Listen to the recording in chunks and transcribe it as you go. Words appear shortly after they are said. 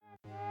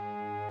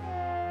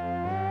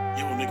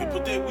Yo, nigga,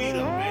 put that weed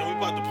up, man. We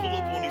about to pull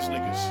up on these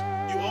niggas.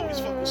 You always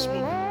fucking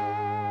smoking.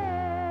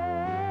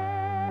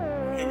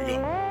 Here we go.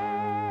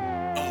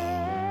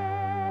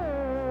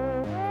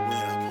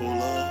 When I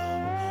pull up,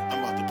 I'm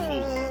about to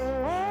pull up.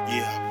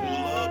 Yeah, I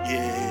pull up.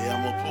 Yeah,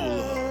 I'ma pull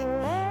up.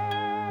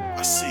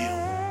 I see him.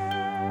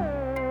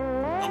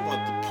 I'm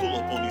about to pull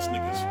up on these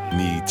niggas.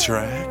 Need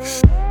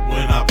tracks?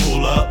 When I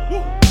pull up,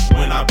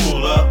 when I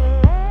pull up,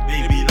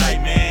 they be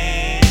like,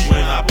 man.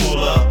 When I pull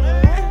up,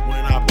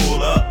 when I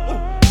pull up,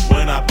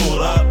 when I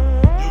pull up,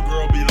 your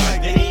girl be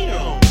like,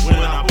 damn. When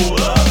I pull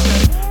up,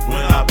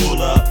 when I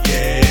pull up,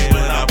 yeah.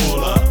 When I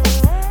pull up,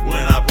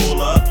 when I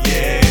pull up,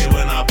 yeah.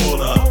 When I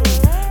pull up,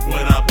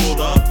 when I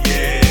pull up,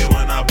 yeah.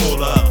 When I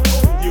pull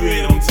up, you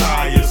hear them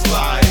tires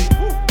like,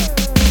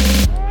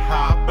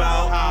 hop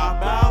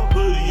out,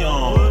 hoodie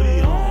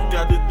on,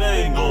 got the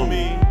thing on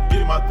me,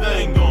 get my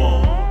thing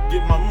on,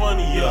 get my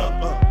money up,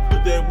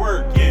 put that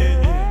work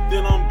in,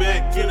 then I'm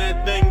back in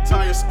that thing,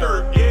 tire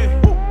skirt, yeah.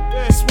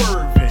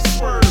 Swerving,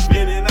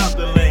 in and out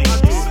the lane,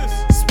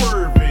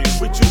 swerving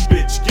with you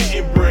bitch,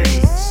 getting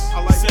brains.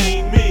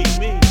 Same me,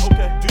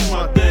 okay, do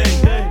my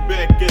thing,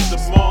 back at the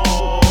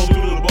mall,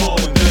 do the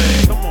ballin'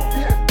 thing, come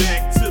on,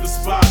 back to the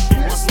spot, do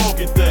my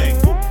smoking thing,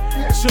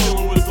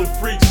 chillin' with some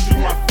freaks, do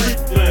my freak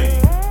thing.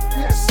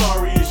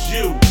 Sorry it's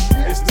you,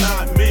 it's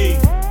not me,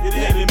 it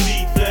ain't a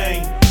me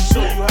thing,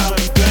 show you how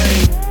to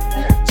bang,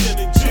 gin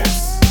and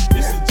juice,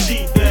 it's a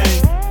G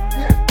thing,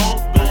 I'm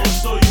gonna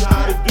show you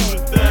how to do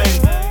the thing,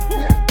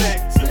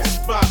 back to the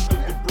spot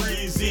with the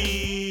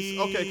breezy.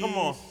 Okay, come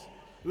on,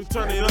 we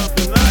turn it up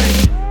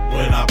tonight.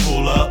 When I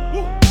pull up,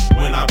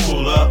 when I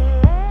pull up,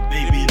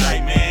 they be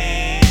like,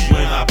 man.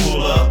 When I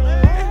pull up,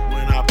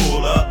 when I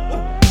pull up,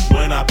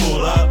 when I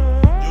pull up,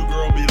 your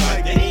girl be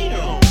like,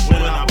 damn.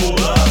 When I pull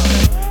up,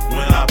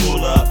 when I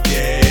pull up,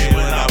 yeah.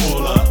 When I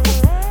pull up,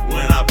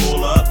 when I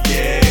pull up,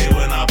 yeah.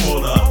 When I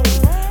pull up,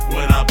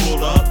 when I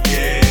pull up,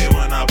 yeah.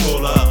 When I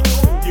pull up,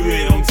 you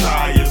hear them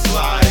tires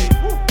like.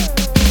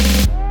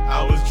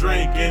 I was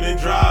drinking and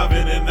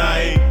driving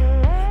tonight,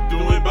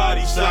 doing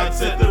body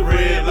shots at the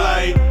red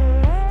light,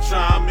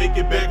 trying to make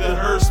it back to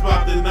her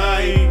spot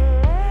tonight.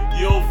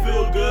 You don't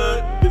feel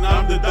good, then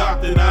I'm the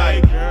doc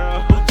tonight.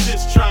 I'm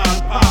just trying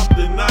to pop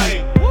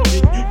tonight, and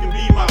you can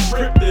be my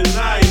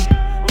kryptonite.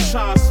 I'm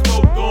trying to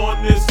smoke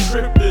on this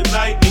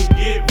kryptonite and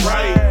get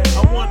right.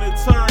 I wanna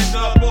turn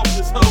up off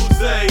this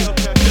Jose.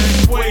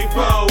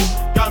 Quavo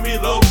got me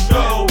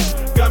loco,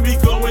 got me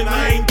going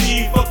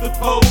 90, fuck the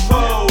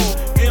popo.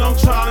 And I'm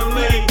trying to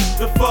lay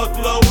the fuck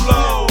low,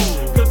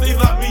 cause they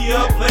locked me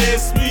up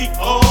last week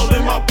all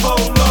in my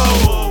polo.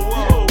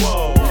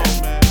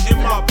 In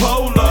my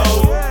polo.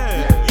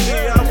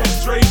 Yeah, I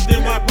was draped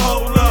in my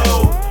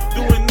polo,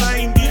 doing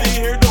 90, they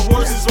hear the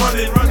horses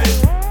running.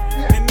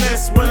 And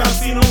that's when I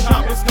seen them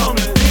coppers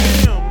coming.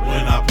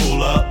 When I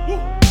pull up,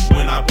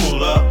 when I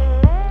pull up,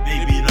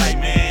 they be like,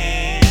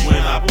 man.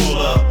 When I pull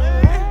up,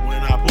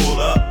 when I pull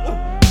up,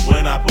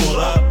 when I pull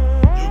up,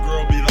 your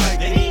girl be like,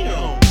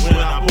 damn. When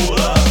I pull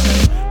up,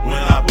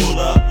 when I pull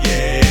up,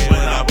 yeah.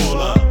 When I pull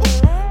up,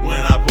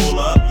 when I pull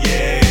up,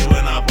 yeah.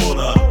 When I pull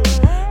up,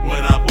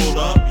 when I pull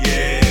up,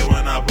 yeah.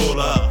 When I pull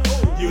up,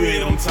 you hear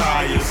them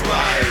tires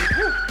like.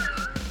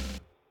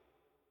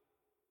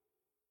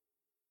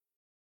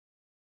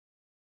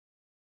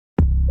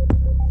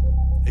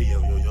 Hey,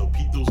 yo,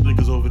 peep those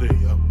niggas over there,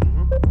 yo.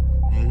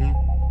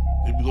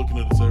 They be looking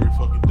at us every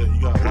fucking day.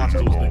 You gotta watch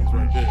those niggas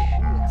right there.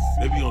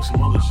 They be on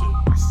some other shit.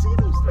 I see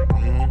those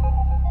niggas.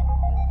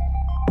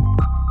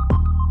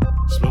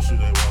 Especially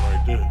that one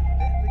right there.